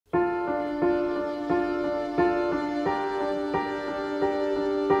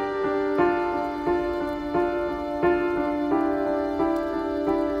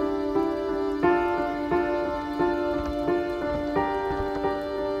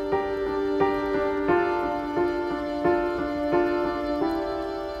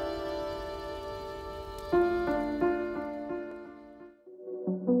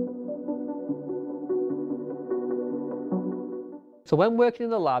So when working in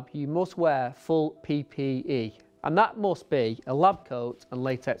the lab, you must wear full PPE, and that must be a lab coat and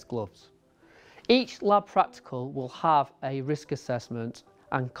latex gloves. Each lab practical will have a risk assessment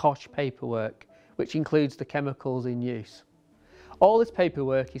and COSH paperwork, which includes the chemicals in use. All this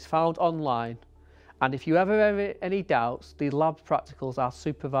paperwork is found online, and if you ever have any doubts, the lab practicals are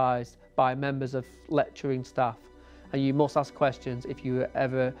supervised by members of lecturing staff, and you must ask questions if you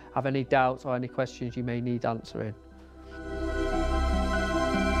ever have any doubts or any questions you may need answering.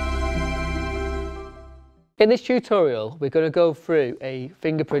 In this tutorial, we're going to go through a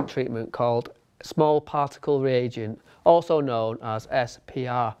fingerprint treatment called small particle reagent, also known as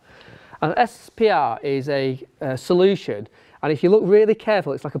SPR. And SPR is a solution, and if you look really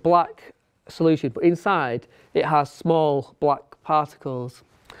careful, it's like a black solution, but inside it has small black particles.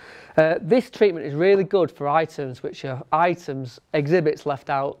 This treatment is really good for items which are exhibits left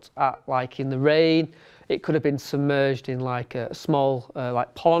out at, like in the rain. It could have been submerged in like a small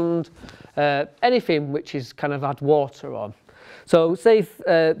like pond, anything which is kind of had water on. So say if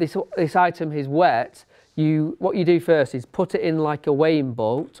this item is wet, what you do first is put it in like a weighing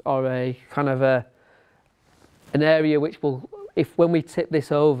boat or a kind of an area which will, when we tip this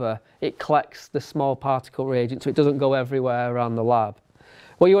over, it collects the small particle reagent so it doesn't go everywhere around the lab.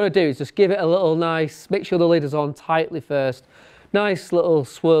 What you want to do is just give it a little nice, make sure the lid is on tightly first, nice little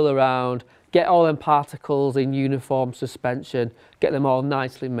swirl around, get all them particles in uniform suspension, get them all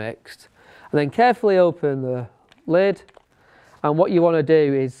nicely mixed, and then carefully open the lid. And what you want to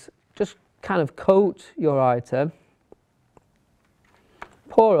do is just kind of coat your item,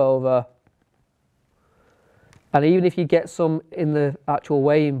 pour over, and even if you get some in the actual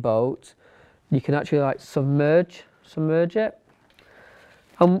weighing boat, you can actually like submerge it.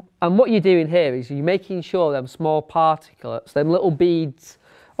 And what you're doing here is you're making sure them small particles, them little beads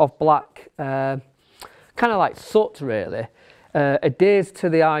of black, kind of like soot really, adheres to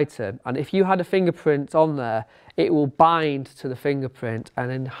the item, and if you had a fingerprint on there, it will bind to the fingerprint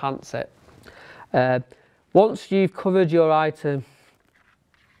and enhance it. Once you've covered your item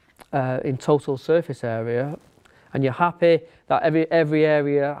in total surface area, and you're happy that every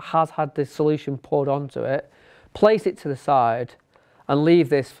area has had this solution poured onto it, place it to the side and leave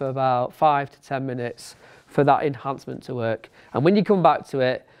this for about 5 to 10 minutes for that enhancement to work. And when you come back to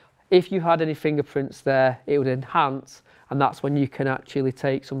it, if you had any fingerprints there, it would enhance, and that's when you can actually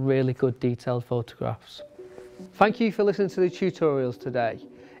take some really good detailed photographs. Thank you for listening to the tutorials today.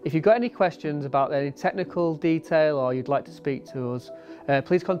 If you've got any questions about any technical detail or you'd like to speak to us,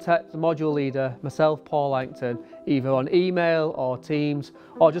 please contact the module leader, myself, Paul Langton, either on email or Teams,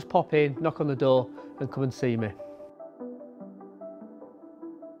 or just pop in, knock on the door and come and see me.